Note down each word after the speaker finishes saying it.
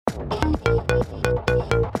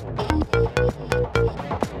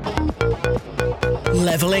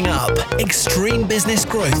Leveling up. Extreme business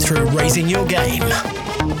growth through raising your game.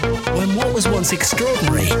 When what was once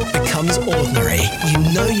extraordinary becomes ordinary, you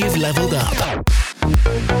know you've leveled up.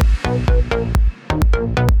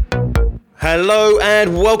 Hello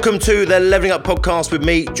and welcome to the Leveling Up Podcast with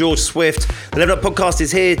me, George Swift. The Leveling Up Podcast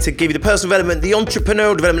is here to give you the personal development, the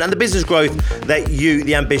entrepreneurial development and the business growth that you,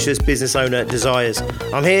 the ambitious business owner, desires.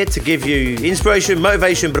 I'm here to give you inspiration,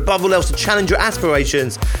 motivation, but above all else to challenge your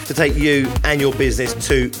aspirations to take you and your business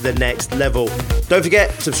to the next level. Don't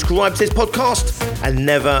forget, subscribe to this podcast and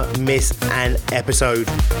never miss an episode.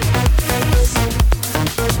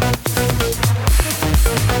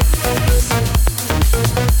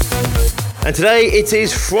 And today it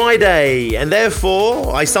is Friday, and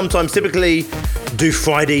therefore I typically do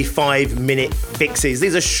Friday 5-minute fixes.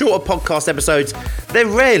 These are shorter podcast episodes. They're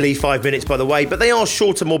rarely 5 minutes, by the way, but they are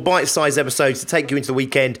shorter, more bite-sized episodes to take you into the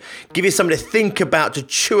weekend, give you something to think about, to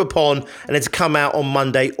chew upon, and then to come out on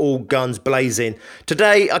Monday all guns blazing.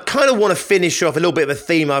 Today, I kind of want to finish off a little bit of a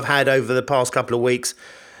theme I've had over the past couple of weeks,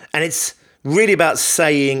 and it's really about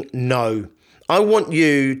saying no. I want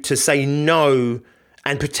you to say no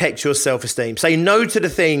and protect your self-esteem. Say no to the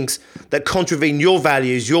things that contravene your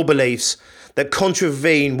values, your beliefs, that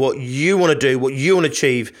contravene what you want to do, what you want to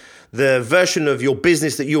achieve, the version of your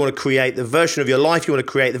business that you want to create, the version of your life you want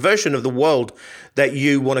to create, the version of the world that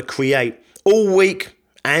you want to create. All week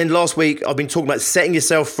and last week, I've been talking about setting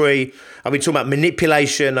yourself free. I've been talking about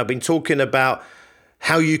manipulation. I've been talking about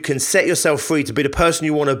how you can set yourself free to be the person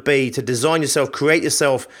you want to be, to design yourself, create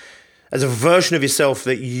yourself as a version of yourself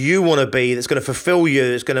that you want to be, that's going to fulfill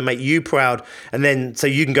you, that's going to make you proud, and then so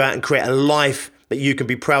you can go out and create a life that you can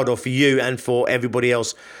be proud of for you and for everybody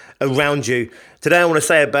else around you. Today I want to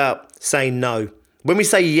say about saying no. When we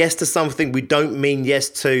say yes to something, we don't mean yes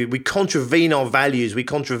to, we contravene our values, we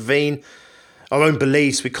contravene our own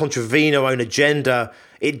beliefs, we contravene our own agenda.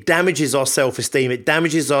 It damages our self-esteem, it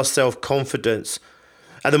damages our self-confidence.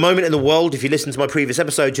 At the moment in the world, if you listen to my previous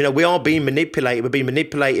episodes, you know, we are being manipulated. We're being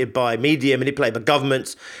manipulated by media, manipulated by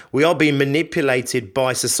governments. We are being manipulated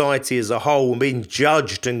by society as a whole and being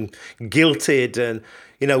judged and guilted. And,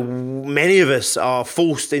 you know, many of us are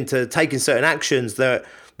forced into taking certain actions that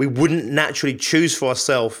we wouldn't naturally choose for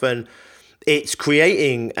ourselves. And it's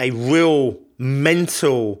creating a real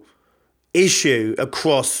mental issue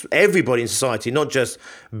across everybody in society, not just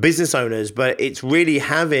business owners, but it's really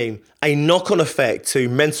having a knock-on effect to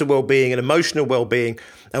mental well-being and emotional well-being.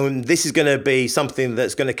 And this is going to be something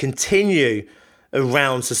that's going to continue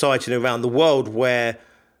around society and around the world, where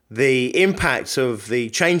the impacts of the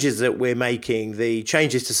changes that we're making, the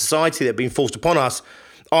changes to society that are being forced upon us,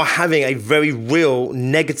 are having a very real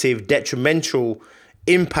negative, detrimental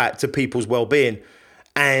impact to people's well-being.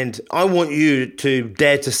 And I want you to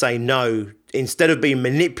dare to say no. Instead of being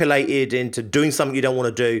manipulated into doing something you don't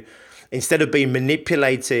want to do, instead of being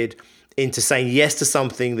manipulated into saying yes to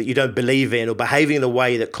something that you don't believe in, or behaving in a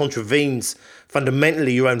way that contravenes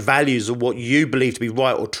fundamentally your own values or what you believe to be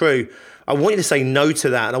right or true, I want you to say no to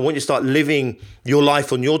that. And I want you to start living your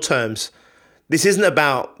life on your terms. This isn't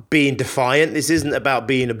about being defiant. This isn't about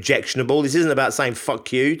being objectionable. This isn't about saying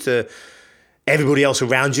fuck you to everybody else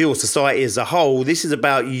around you or society as a whole. This is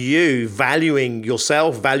about you valuing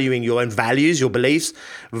yourself, valuing your own values, your beliefs,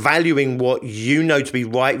 valuing what you know to be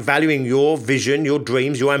right, valuing your vision, your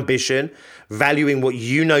dreams, your ambition, valuing what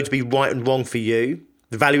you know to be right and wrong for you,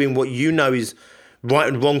 valuing what you know is right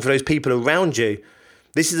and wrong for those people around you.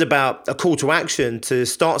 This is about a call to action to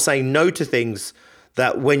start saying no to things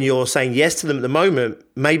that when you're saying yes to them at the moment,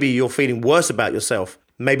 maybe you're feeling worse about yourself.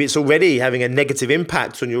 Maybe it's already having a negative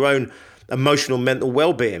impact on your own emotional, mental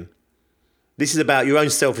well-being. This is about your own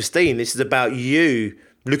self-esteem. This is about you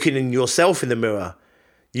looking in yourself in the mirror,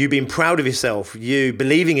 you being proud of yourself, you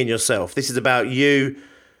believing in yourself. This is about you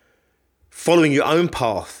following your own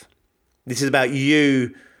path. This is about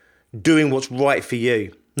you doing what's right for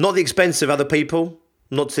you, not the expense of other people,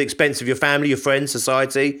 not to the expense of your family, your friends,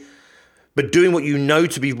 society, but doing what you know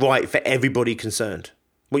to be right for everybody concerned.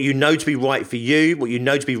 What you know to be right for you, what you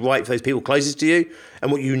know to be right for those people closest to you,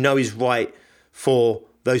 and what you know is right for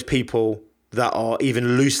those people that are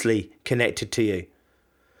even loosely connected to you.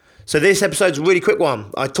 So this episode's a really quick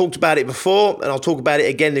one. I talked about it before, and I'll talk about it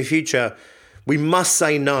again in the future. We must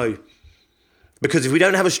say no. Because if we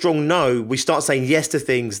don't have a strong no, we start saying yes to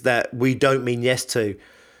things that we don't mean yes to.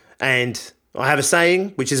 And I have a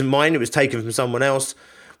saying, which isn't mine, it was taken from someone else,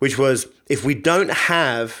 which was, if we don't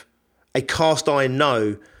have a cast iron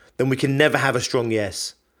no, then we can never have a strong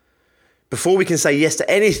yes. Before we can say yes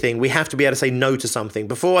to anything, we have to be able to say no to something.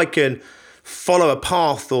 Before I can follow a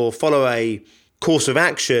path or follow a course of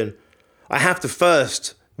action, I have to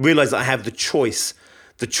first realize that I have the choice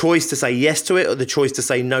to say yes to it or the choice to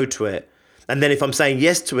say no to it. And then if I'm saying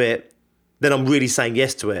yes to it, then I'm really saying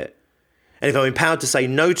yes to it. And if I'm empowered to say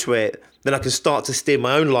no to it, then I can start to steer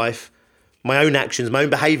my own life, my own actions, my own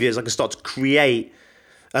behaviors. I can start to create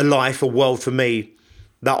a life, a world for me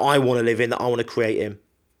that I want to live in, that I want to create in.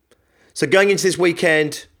 So going into this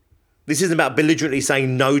weekend, this isn't about belligerently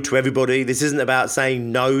saying no to everybody. This isn't about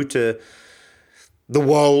saying no to the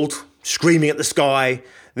world, screaming at the sky.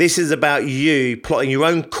 This is about you plotting your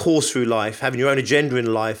own course through life, having your own agenda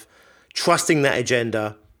in life, trusting that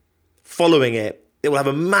agenda, following it. It will have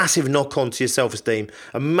a massive knock-on to your self-esteem,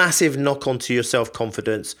 a massive knock-on to your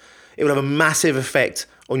self-confidence. It will have a massive effect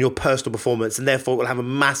on your personal performance, and therefore it will have a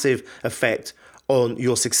massive effect on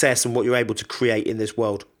your success and what you're able to create in this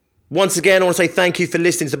world. Once again, I want to say thank you for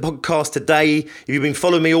listening to the podcast today. If you've been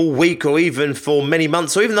following me all week or even for many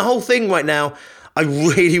months or even the whole thing right now, I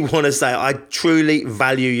really want to say I truly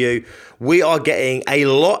value you. We are getting a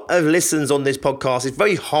lot of listens on this podcast. It's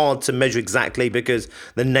very hard to measure exactly because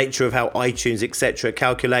the nature of how iTunes, etc.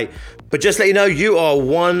 calculate. But just let you know, you are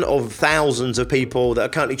one of thousands of people that are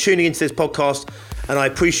currently tuning into this podcast. And I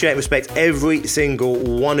appreciate and respect every single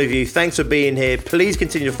one of you. Thanks for being here. Please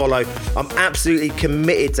continue to follow. I'm absolutely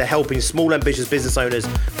committed to helping small, ambitious business owners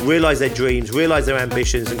realize their dreams, realize their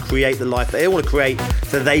ambitions, and create the life they want to create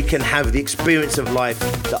so they can have the experience of life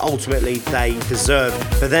that ultimately they deserve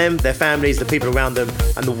for them, their families, the people around them,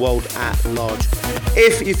 and the world at large.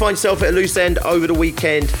 If you find yourself at a loose end over the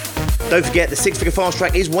weekend, don't forget the 6-Figure Fast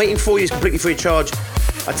Track is waiting for you. It's completely free of charge.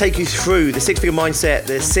 I take you through the 6-figure mindset,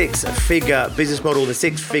 the 6-figure business model, the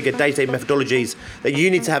 6-figure day-to-day methodologies that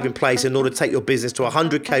you need to have in place in order to take your business to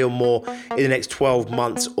 100K or more in the next 12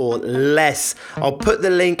 months or less. I'll put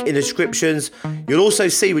the link in the descriptions. You'll also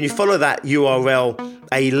see when you follow that URL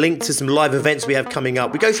a link to some live events we have coming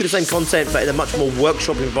up. We go through the same content, but in a much more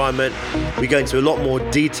workshop environment. We go into a lot more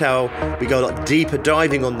detail. We go a lot deeper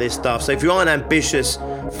diving on this stuff. So if you are an ambitious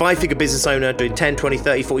 5-figure business owner doing 10, 20,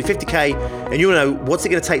 30, 40, 50K, and you want to know what's it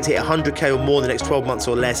going to take to hit 100K or more in the next 12 months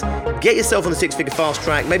or less, get yourself on the 6-figure fast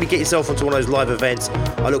track, maybe get yourself onto one of those live events.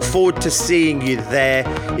 I look forward to seeing you there.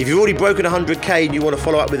 If you've already broken 100K and you want to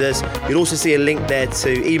follow up with us, you'll also see a link there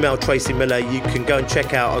to email Tracy Miller. You can go and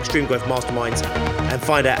check out our Extreme Growth Masterminds and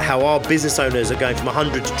find out how our business owners are going from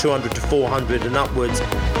 100 to 200 to 400 and upwards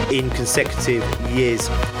in consecutive years.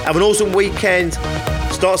 Have an awesome weekend.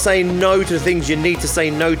 Start saying no to the things you need to say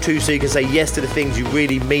no to so you can say yes to the things you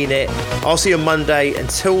really mean it. I'll see you on Monday.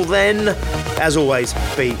 Until then, as always,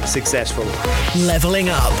 be successful. Leveling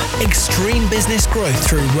up. Extreme business growth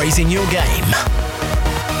through raising your game.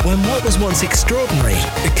 When what was once extraordinary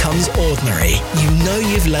becomes ordinary, you know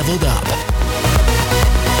you've leveled up.